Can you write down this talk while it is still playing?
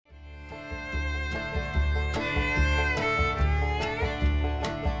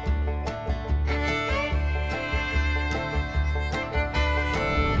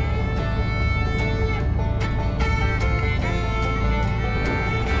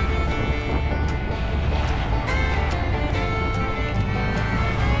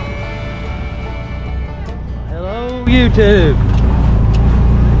YouTube?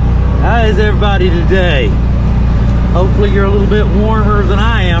 How is everybody today? Hopefully you're a little bit warmer than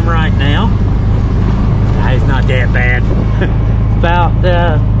I am right now. Nah, it's not that bad. About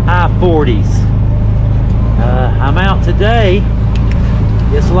high 40s. I'm out today.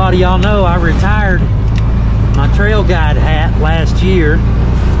 Guess a lot of y'all know I retired my trail guide hat last year.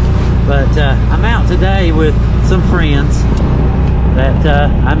 But I'm out today with some friends that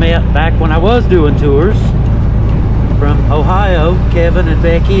I met back when I was doing tours from Ohio, Kevin and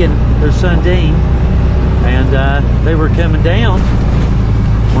Becky and their son Dean, and they were coming down,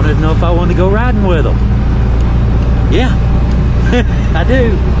 wanted to know if I wanted to go riding with them. Yeah, I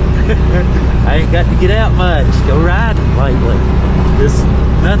do. I ain't got to get out much, go riding lately. Just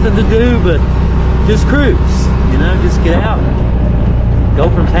nothing to do but just cruise, you know, just get out and go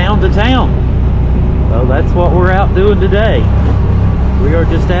from town to town. So that's what we're out doing today. We are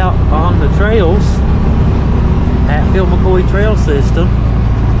just out on the trails, Hatfield McCoy trail system,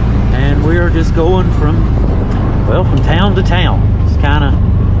 and we are just going from, well, from town to town. It's kind of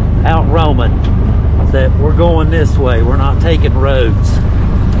out roaming. That we're going this way. We're not taking roads.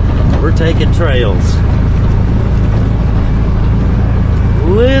 We're taking trails. A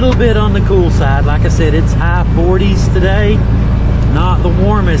little bit on the cool side. Like I said, it's high 40s today. Not the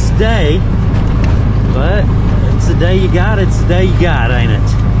warmest day, but it's the day you got, it's the day you got, ain't it?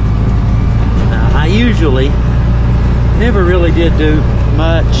 I usually never really did do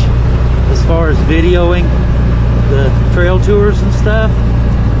much as far as videoing the trail tours and stuff.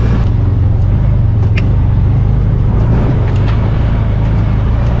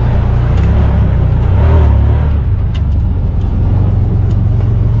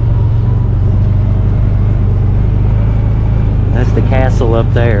 That's the castle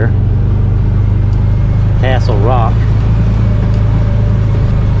up there. Castle Rock.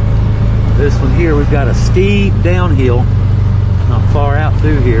 This one here, we've got a steep downhill not far out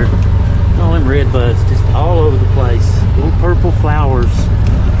through here. All them red buds just all over the place. Little purple flowers,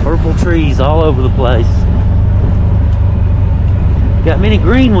 purple trees all over the place. Got many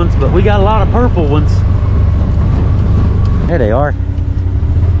green ones, but we got a lot of purple ones. There they are.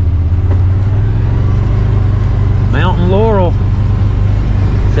 Mountain laurel.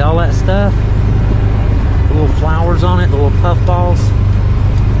 See all that stuff? The little flowers on it, the little puff balls.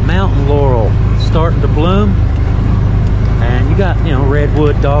 Mountain laurel starting to bloom. And you got, you know,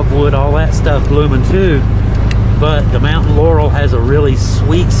 redwood, dogwood, all that stuff blooming too. But the mountain laurel has a really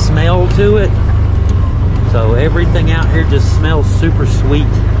sweet smell to it. So everything out here just smells super sweet.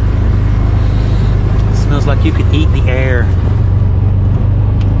 It smells like you could eat the air.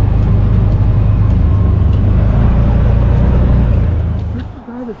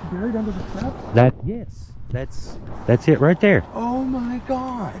 Buried under the steps? Yes, that's it right there. Oh my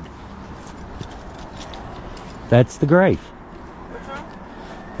God! That's the grave. What's wrong?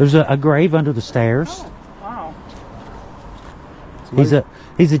 There's a grave under the stairs. Oh, wow.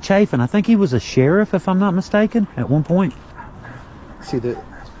 He's a Chafin. I think he was a sheriff, if I'm not mistaken, at one point. See the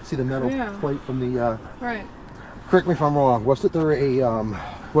metal plate from the right. Correct me if I'm wrong. Wasn't there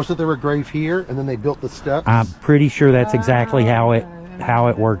a grave here, and then they built the steps? I'm pretty sure that's exactly how it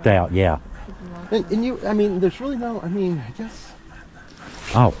worked out. Yeah. And you, I mean, there's really no, I mean, I guess.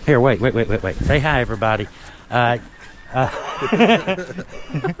 Oh, here, wait. Say hi, everybody.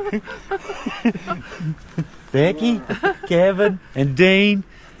 Becky, Kevin, and Dean.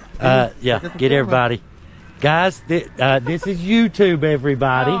 Yeah, get everybody. Guys, this is YouTube,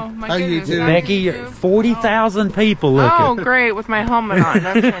 everybody. Oh, my Hi, goodness. YouTube. Becky, 40,000 people looking. Oh, great, with my helmet on.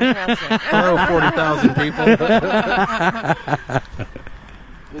 That's fantastic. Oh, 40,000 people.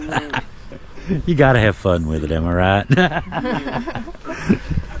 You gotta have fun with it, am I right?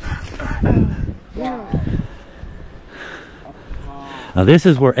 Now this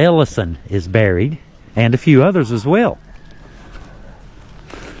is where Ellison is buried, and a few others as well.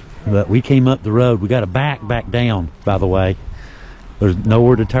 But we came up the road. We got to back down, by the way. There's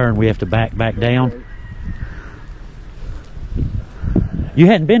nowhere to turn. We have to back down. You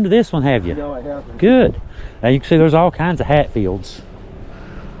hadn't been to this one, have you? No, I haven't. Good. Now you can see there's all kinds of Hatfields.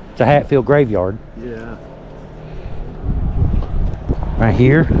 It's a Hatfield graveyard. Yeah. Right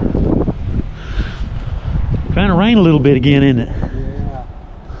here. Trying to rain a little bit again, isn't it? Yeah.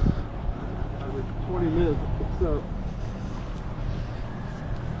 20 minutes. So.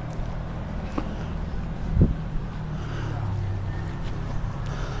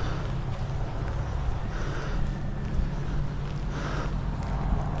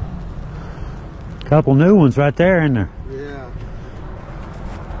 Couple new ones right there in there. Yeah.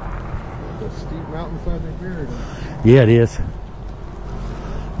 The steep mountainside they buried in. Yeah, it is.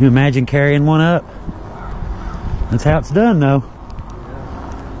 You imagine carrying one up? That's how it's done, though.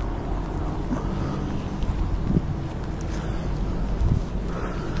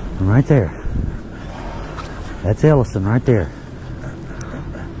 Right there. That's Ellison right there.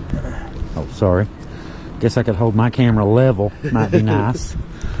 Oh, sorry. Guess I could hold my camera level. Might be nice.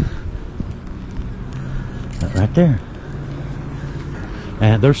 But right there.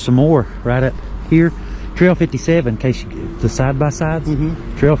 And there's some more right up here. Trail 57, in case you, the side-by-sides.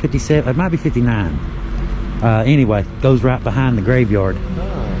 Trail 57, it might be 59. Anyway, goes right behind the graveyard.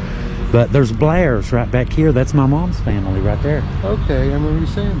 But there's Blair's right back here. That's my mom's family right there. Okay, I remember you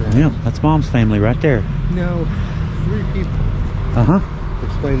saying that. Yeah, that's mom's family right there. No, 3 people. Uh-huh.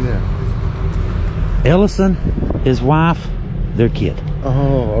 Explain that. Ellison, his wife, their kid.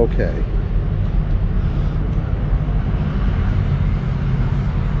 Oh, okay.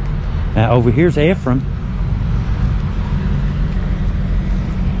 Now over here's Ephraim.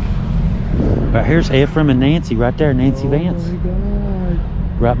 Right here's Ephraim and Nancy right there, Nancy Vance. Oh my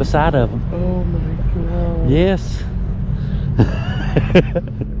God. Right beside of them. Oh my God. Yes.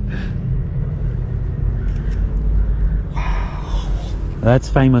 That's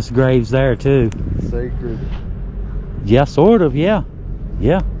famous graves there too. Sacred. Yeah, sort of, yeah.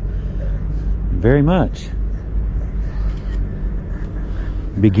 Yeah. Very much.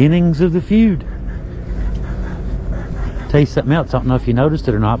 Beginnings of the feud. Tell you something else, I don't know if you noticed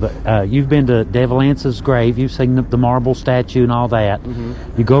it or not, but you've been to Devil Ance's grave, you've seen the marble statue and all that.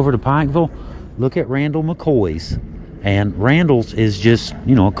 You go over to Pikeville, look at Randall McCoy's, and Randall's is just,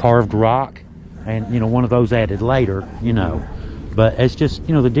 you know, a carved rock, and, you know, one of those added later, you know. But it's just,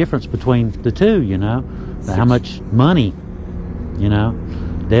 you know, the difference between the two, you know, how much money, you know.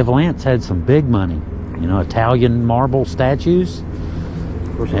 Devil Ance had some big money, you know, Italian marble statues.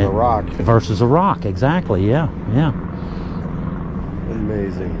 Versus a rock. Versus a rock, exactly, yeah, yeah.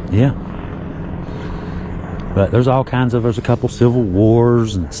 Amazing. Yeah. But there's all kinds of, there's a couple Civil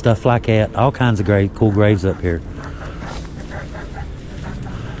Wars and stuff like that. All kinds of cool graves up here.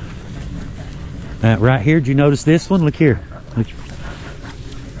 Right here, did you notice this one? Look here. Look.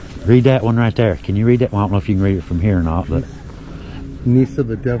 Read that one right there. Can you read that? Well, I don't know if you can read it from here or not, but. Niece of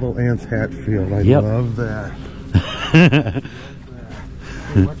the Devil Ance Hatfield. I love that.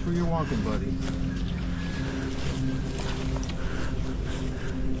 Hey, watch where you're walking, buddy.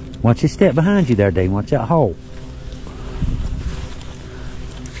 Watch your step behind you there, Dean. Watch that hole.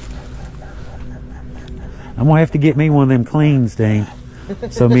 I'm gonna have to get me one of them cleans, Dean.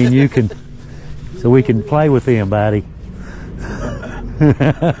 So me and you can, so we can play with them, buddy. It's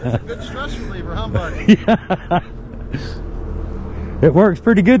a good stress reliever, huh, buddy? Yeah. It works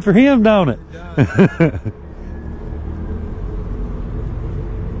pretty good for him, don't it? It does.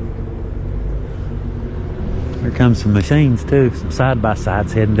 Here comes some machines too, some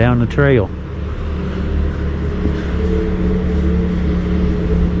side-by-sides heading down the trail.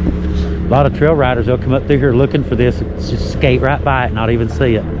 A lot of trail riders, they'll come up through here looking for this, just skate right by it, not even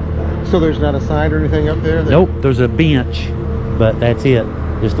see it. So there's not a sign or anything up there? Nope, there's a bench, but that's it.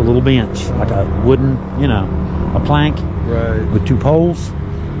 Just a little bench, like a wooden, you know, a plank with 2 poles.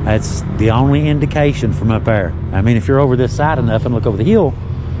 That's the only indication from up there. I mean, if you're over this side enough and look over the hill,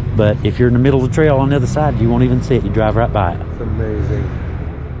 but if you're in the middle of the trail on the other side, you won't even see it. You drive right by it. It's amazing.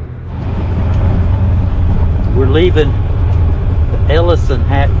 We're leaving the Ellison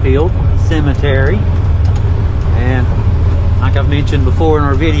Hatfield Cemetery. And like I've mentioned before in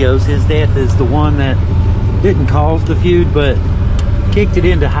our videos, his death is the one that didn't cause the feud, but kicked it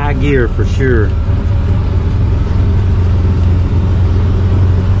into high gear for sure.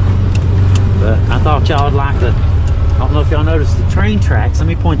 But I thought y'all would like to, I don't know if y'all noticed the train tracks. Let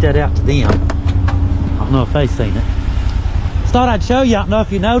me point that out to them. I don't know if they've seen it. Just thought I'd show you. I don't know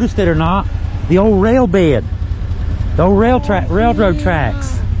if you noticed it or not. The old rail bed. The old railroad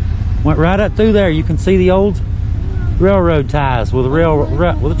tracks. Went right up through there. You can see the old railroad ties with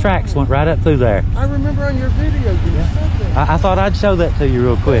the tracks went right up through there. I remember on your video you said that. I thought I'd show that to you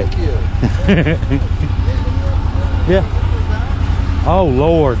real quick. Thank you. Yeah. Oh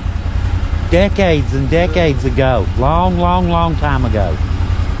Lord. Decades and decades ago. Long time ago.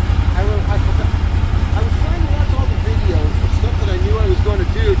 I was trying to watch all the videos of stuff that I knew I was going to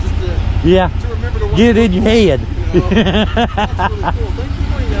do just to remember to watch. Get it in your head. You know? That's really cool. Thanks for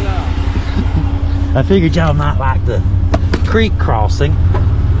pointing that out. I figured y'all might like the creek crossing.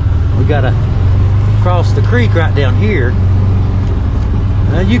 We gotta cross the creek right down here.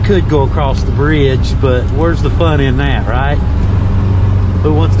 You could go across the bridge, but where's the fun in that, right?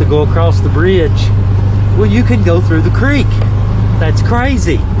 Who wants to go across the bridge? Well, you can go through the creek. That's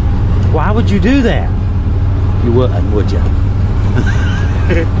crazy. Why would you do that? You wouldn't, would you?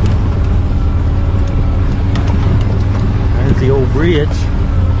 the old bridge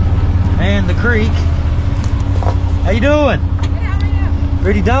and the creek. How you doing? Good, how are you?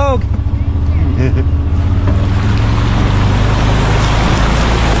 Pretty dog.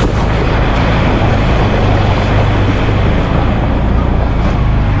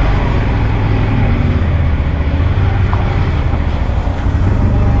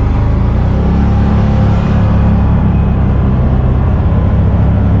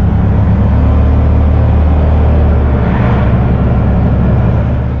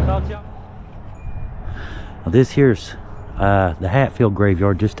 This here's the Hatfield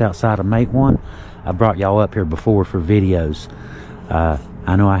graveyard just outside of Mate 1. I brought y'all up here before for videos.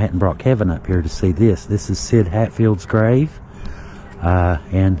 I know I hadn't brought Kevin up here to see this. This is Sid Hatfield's grave.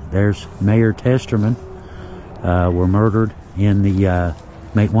 And there's Mayor Testerman were murdered in the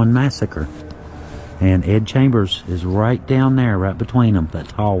Mate 1 massacre. And Ed Chambers is right down there, right between them, that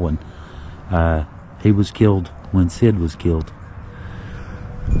tall one. He was killed when Sid was killed.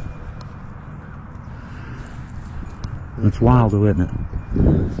 It's wild, isn't it?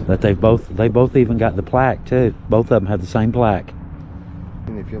 But they both even got the plaque too. Both of them have the same plaque.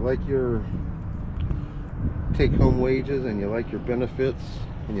 And if you like your take-home wages and you like your benefits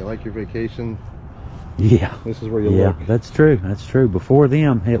and you like your vacation, yeah, this is where you look. Yeah, that's true. That's true. Before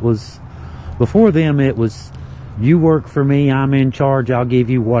them, it was you work for me, I'm in charge, I'll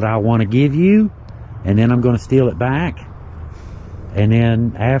give you what I want to give you, and then I'm going to steal it back. And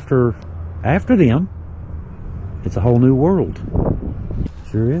then after them, it's a whole new world.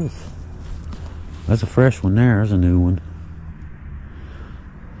 Sure is. That's a fresh one there. There's a new one.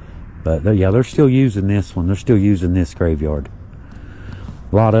 But yeah, they're still using this one. They're still using this graveyard.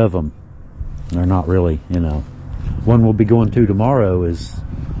 A lot of them. They're not really, you know. One we'll be going to tomorrow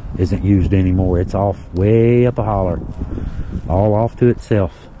isn't used anymore. It's off way up a holler. All off to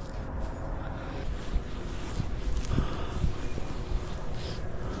itself.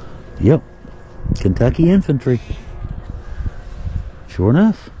 Yep. Kentucky Infantry. Sure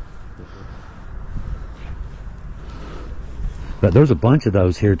enough. But there's a bunch of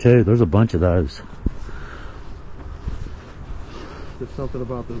those here too. There's a bunch of those. There's something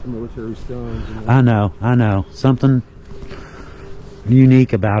about those military stones. I know. Something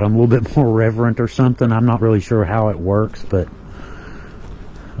unique about them. A little bit more reverent or something. I'm not really sure how it works, but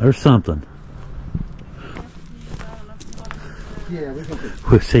there's something. Yeah,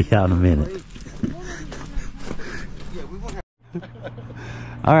 we'll see y'all in a minute.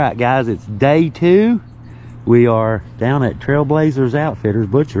 Alright guys, it's day 2. We are down at Trailblazers Outfitters,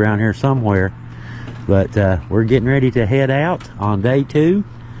 Butcher around here somewhere. But we're getting ready to head out on day 2.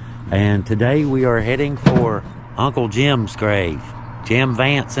 And today we are heading for Uncle Jim's grave. Jim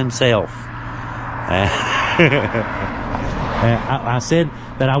Vance himself. I said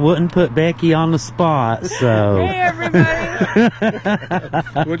that I wouldn't put Becky on the spot, so... Hey everybody!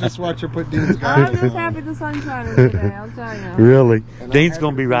 We'll just watch her put Dean's guy. I'm just happy the sun's shining today, I'll tell you. Really? Dean's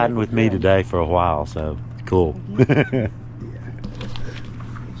going to be riding with me today for a while, so cool. Yeah.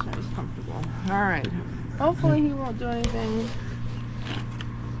 He's comfortable. Alright. Hopefully he won't do anything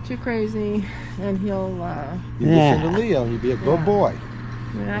too crazy, and he'll you listen to Leo, you'll be a good boy.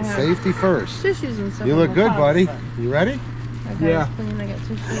 Yeah, safety first. Tissues and stuff. You look good, buddy. You ready? Okay, yeah. I get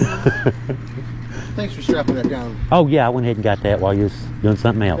tissues. Thanks for strapping that down. Oh yeah, I went ahead and got that while you was doing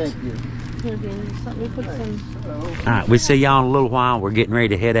something else. Thank you. Here, Dean, let me put some... Alright, we'll see y'all in a little while. We're getting ready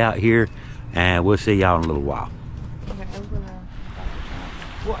to head out here, and we'll see y'all in a little while. Okay, I was gonna...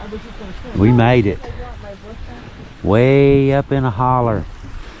 Well, I was just gonna say, we made it. Way up in a holler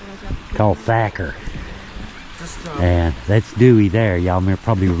called Thacker. And that's Dewey there. Y'all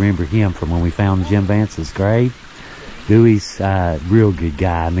probably remember him from when we found Jim Vance's grave. Dewey's a real good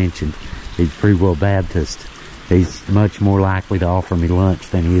guy. I mentioned he's Free Will Baptist. He's much more likely to offer me lunch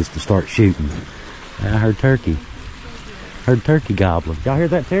than he is to start shooting. I heard turkey. Heard turkey gobbling. Y'all hear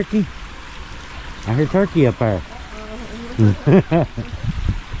that turkey? I heard turkey up there.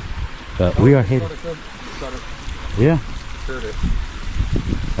 But we are heading. Yeah.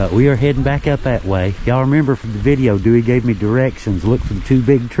 We are heading back up that way. Y'all remember from the video, Dewey gave me directions. Look for the 2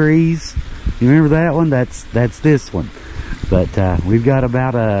 big trees. You remember that one? That's this one. But we've got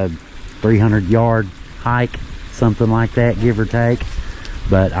about a 300-yard hike, something like that, give or take.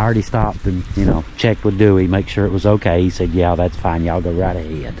 But I already stopped and, you know, checked with Dewey, make sure it was okay. He said, yeah, that's fine. Y'all go right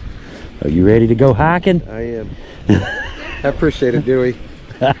ahead. Are you ready to go hiking? I am. I appreciate it, Dewey.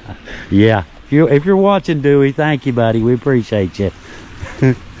 Yeah. If you're watching, Dewey, thank you, buddy. We appreciate you.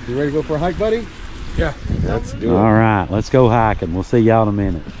 You ready to go for a hike, buddy? Yeah. Let's do it. All right, let's go hiking. We'll see y'all in a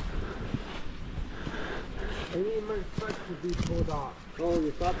minute. Oh,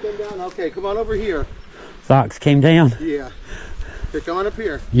 your sock came down? Okay, come on over here. Socks came down? Yeah. Here, come on up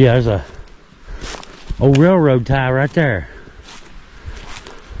here. Yeah, there's a old railroad tie right there.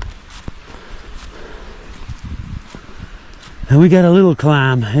 And we got a little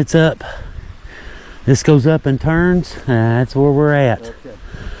climb. It's up. This goes up and turns. That's where we're at. Okay.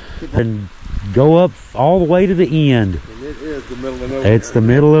 And go up all the way to the end. And it is the middle of nowhere. It's the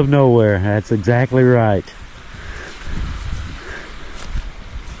middle of nowhere. That's exactly right.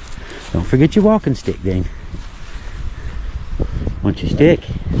 Don't forget your walking stick, Dean. Want your stick?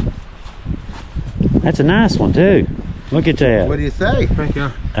 That's a nice one too. Look at that. What do you say? Thank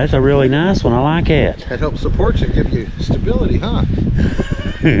you. That's a really nice one. I like it. That helps support you, give you stability, huh?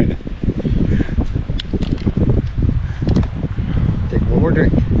 Take one more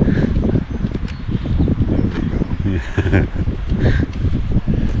drink.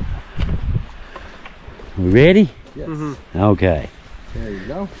 We ready? Yes. Okay. There you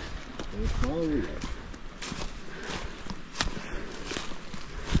go.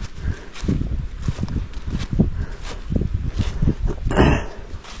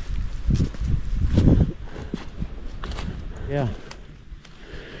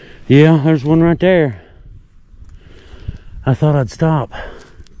 Yeah, there's one right there. I thought I'd stop.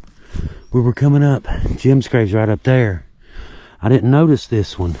 We were coming up. Jim's grave's right up there. I didn't notice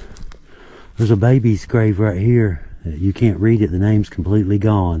this one. There's a baby's grave right here. You can't read it. The name's completely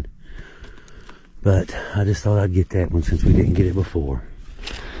gone. But I just thought I'd get that one since we didn't get it before.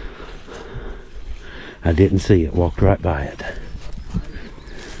 I didn't see it. Walked right by it.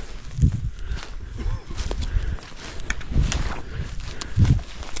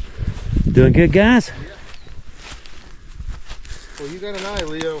 Doing good, guys? Well, you got an eye,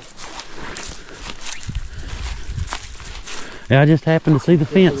 Leo. Yeah, I just happened to see the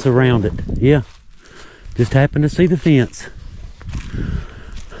fence around it. Yeah. Just happened to see the fence.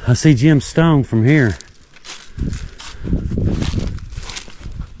 I see Jim's stone from here.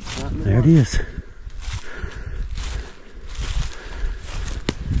 There it is.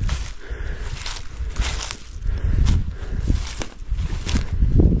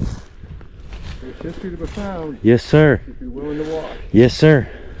 There's history to be found. Yes, sir. If you're willing to walk. Yes, sir.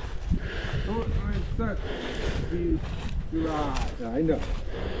 I know.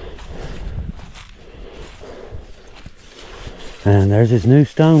 And there's his new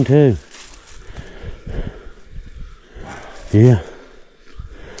stone too. Yeah.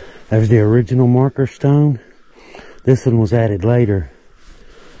 There's the original marker stone. This one was added later.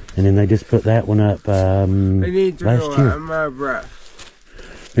 And then they just put that one up I need to last year. I'm out of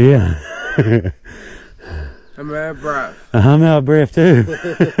breath. Yeah. I'm out of breath. I'm out of breath too.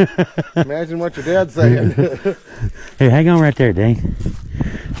 Imagine what your dad's saying. Hey, hang on right there, Dane.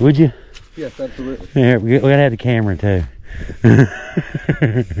 Would you? Yes, absolutely. Yeah, we gotta have the camera too.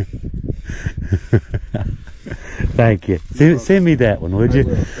 Thank you. Send me that one, would you?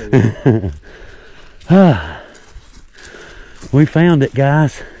 We found it,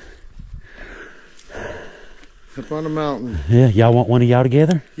 guys. Up on a mountain. Yeah, y'all want one of y'all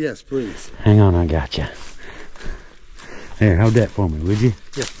together? Yes, please. Hang on, I got you. Here, hold that for me, would you?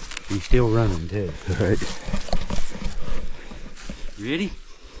 Yes. He's still running too. All right. You ready?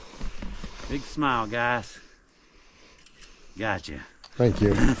 Big smile, guys. Gotcha. Thank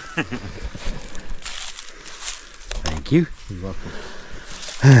you. Thank you. You're welcome.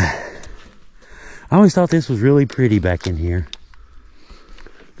 I always thought this was really pretty back in here.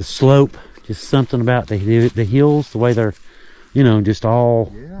 The slope, just something about the hills, the way they're, you know, just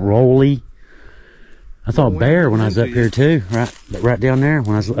all rolly. I saw a bear when I was up here too, right down there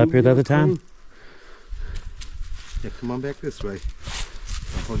when I was up here the other time. Yeah, come on back this way.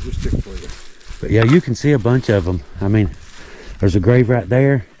 I'll hold your stick for you. But yeah, you can see a bunch of them. I mean, there's a grave right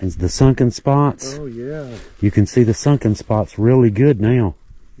there, and the sunken spots. Oh yeah. You can see the sunken spots really good now.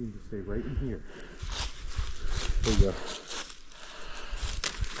 You can just stay right in here. There you go.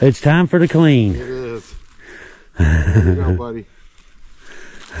 It's time for the clean. It is. There you go, buddy.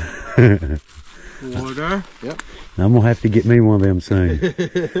 Water? Yep. I'm gonna have to get me one of them soon.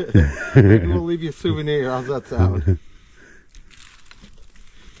 Maybe we'll leave you a souvenir. How's that sound?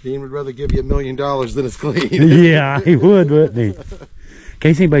 Dean would rather give you $1 million than it's clean. Yeah, he would, wouldn't he? In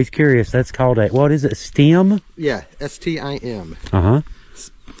case anybody's curious, that's called a, what is it, stem? Yeah, S-T-I-M. Uh-huh.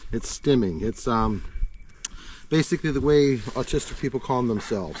 It's stimming. It's basically the way autistic people calm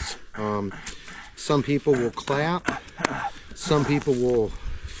themselves. Some people will clap. Some people will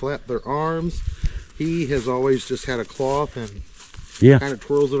flap their arms. He has always just had a cloth and kind of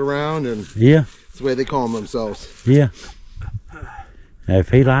twirls it around, and it's the way they calm themselves. Yeah. If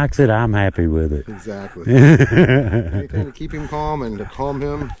he likes it, I'm happy with it. Exactly. Anything to keep him calm and to calm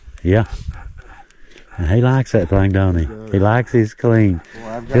him. Yeah. He likes that thing, don't he? He likes his clean.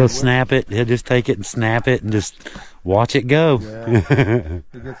 Well, He'll snap it. He'll just take it and snap it and just watch it go. Yeah.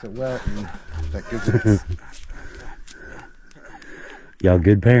 He gets it wet and that gives it. Y'all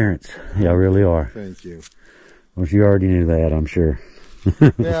good parents. Y'all really are. Thank you. Well, you already knew that, I'm sure.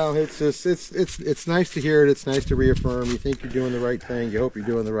 No, it's just it's nice to hear it. It's nice to reaffirm. You think you're doing the right thing. You hope you're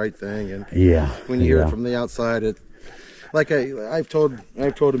doing the right thing, and Yeah. when you hear it from the outside, it like I've told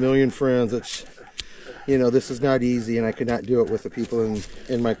a million friends, it's, you know, this is not easy, and I could not do it with the people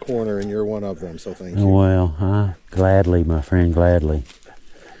in my corner, and you're one of them. So thank you. Well, gladly, my friend, gladly.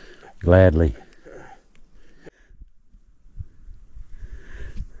 Gladly.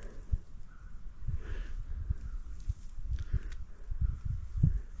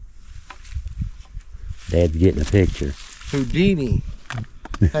 Dad's getting a picture. Houdini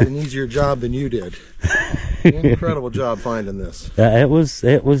had an easier job than you did. Incredible job finding this.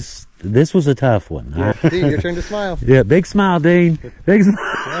 This was a tough one. Yeah. Dean, your turn to smile. Yeah, big smile, Dean. Big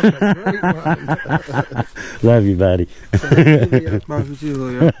smile. That's a great one. Love you, buddy. All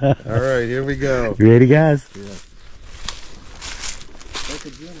right, here we go. You ready, guys? Yeah.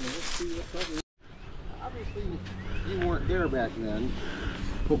 Obviously, you weren't there back then,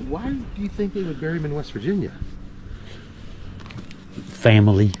 but why do you think they would bury him in West Virginia?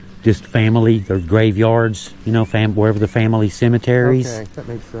 Family. Just family. Their graveyards, you know, wherever the family cemeteries. Okay, that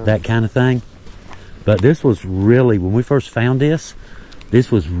makes sense. That kind of thing. But this was really, when we first found this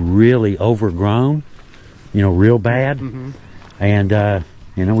was really overgrown, you know, real bad. Mm-hmm. And,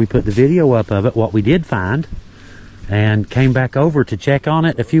 you know, we put the video up of it, what we did find, and came back over to check on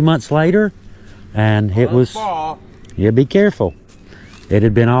it a few months later, and it was, yeah, be careful. It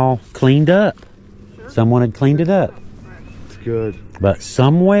had been all cleaned up. Someone had cleaned it up. It's good. But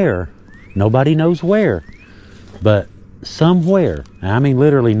somewhere, nobody knows where, but somewhere, I mean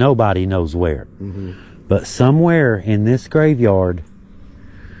literally nobody knows where, but somewhere in this graveyard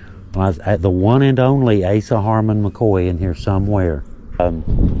was at the one and only Asa Harmon McCoy in here somewhere.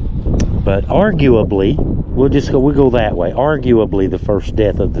 But arguably, we'll go that way, arguably the first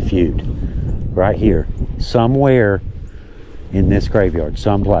death of the feud, right here, somewhere in this graveyard,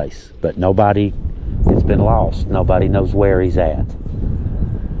 someplace, but nobody, it's been lost. Nobody knows where he's at.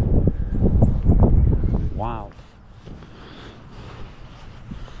 Wow.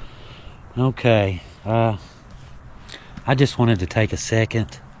 Okay, I just wanted to take a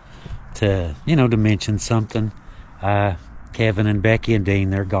second to, you know, to mention something. Kevin and Becky and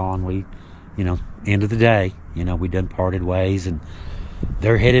Dean, they're gone. We, you know, end of the day, you know, we done parted ways, and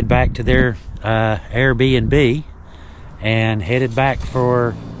they're headed back to their Airbnb and headed back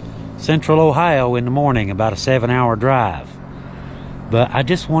for Central Ohio in the morning, about a 7-hour drive. But I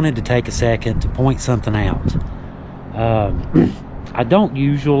just wanted to take a second to point something out. I don't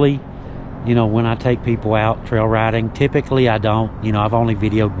usually, you know, when I take people out trail riding, typically I don't, you know, I've only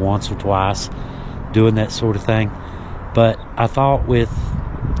videoed once or twice doing that sort of thing. But I thought, with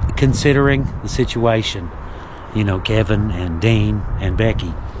considering the situation, you know, Kevin and Dean and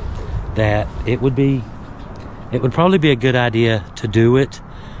Becky, that it would probably be a good idea to do it.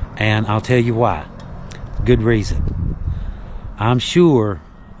 And I'll tell you why. Good reason. I'm sure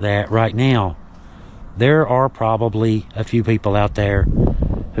that right now there are probably a few people out there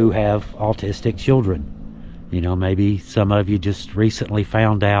who have autistic children. You know, maybe some of you just recently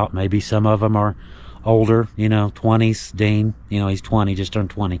found out. Maybe some of them are older, you know, 20s. Dean, you know, he's 20, just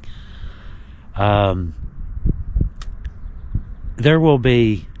turned 20. There will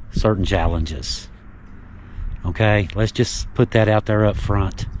be certain challenges. Okay, let's just put that out there up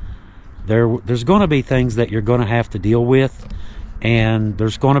front. There's going to be things that you're going to have to deal with, and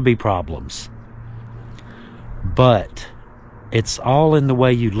there's going to be problems. But it's all in the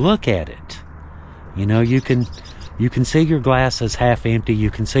way you look at it. You know, you can see your glass as half empty, you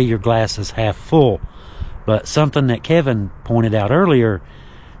can see your glass as half full. But something that Kevin pointed out earlier,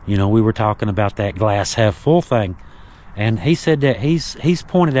 you know, we were talking about that glass half full thing, and he said that he's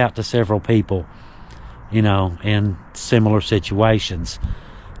pointed out to several people, you know, in similar situations,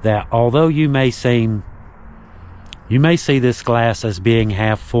 that although you may see this glass as being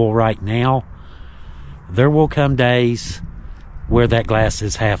half full right now, there will come days where that glass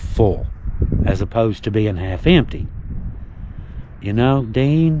is half full as opposed to being half empty. You know,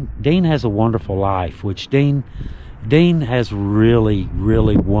 Dean has a wonderful life, which Dean has really,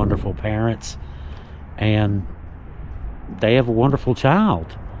 really wonderful parents, and they have a wonderful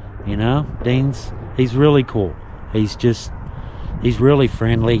child. You know, he's really cool. He's really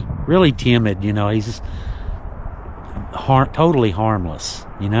friendly, really timid, you know, he's just totally harmless,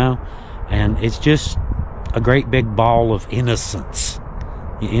 you know, and it's just a great big ball of innocence.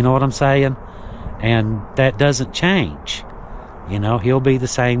 You know what I'm saying? And that doesn't change. You know, he'll be the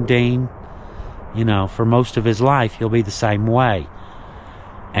same Dean, you know, for most of his life. He'll be the same way.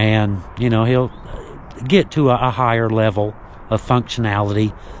 And, you know, he'll get to a higher level of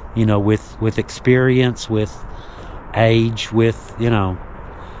functionality, you know, with experience, with age, with, you know,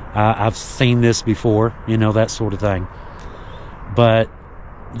 I've seen this before, you know, that sort of thing. But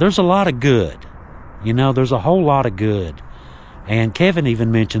there's a lot of good, you know, there's a whole lot of good. And Kevin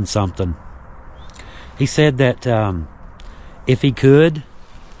even mentioned something. He said that if he could,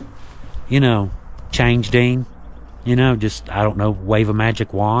 you know, change Dean, you know, just, I don't know, wave a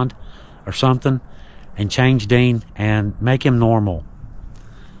magic wand or something and change Dean and make him normal,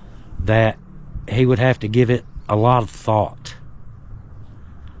 that he would have to give it a lot of thought.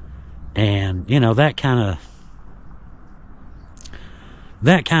 And, you know, that kind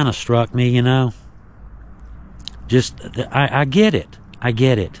of struck me, you know. Just, I get it. I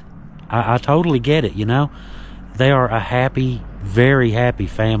get it. I totally get it, you know. They are a happy, very happy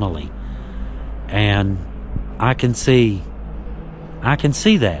family. And I can see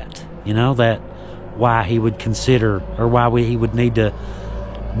that, you know, that why he would consider, or why he would need to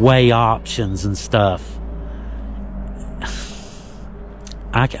weigh options and stuff.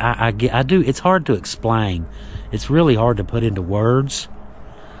 I do. It's hard to explain. It's really hard to put into words.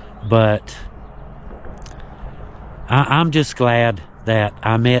 But I'm just glad that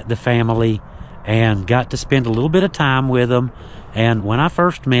I met the family and got to spend a little bit of time with them. And when I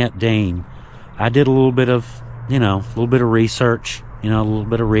first met Dean, I did a little bit of, you know, a little bit of research, you know, a little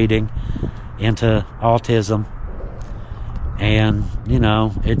bit of reading into autism. And, you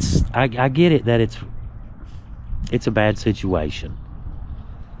know, I get it that it's a bad situation.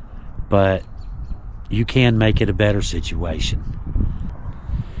 But you can make it a better situation.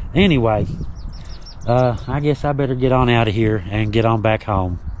 Anyway, I guess I better get on out of here and get on back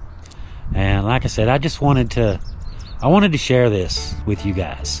home. And like I said, I wanted to share this with you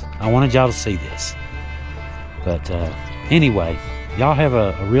guys. I wanted y'all to see this. But anyway, y'all have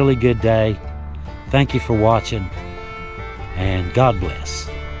a really good day. Thank you for watching. And God bless.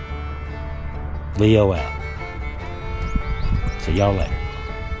 Leo out. See y'all later.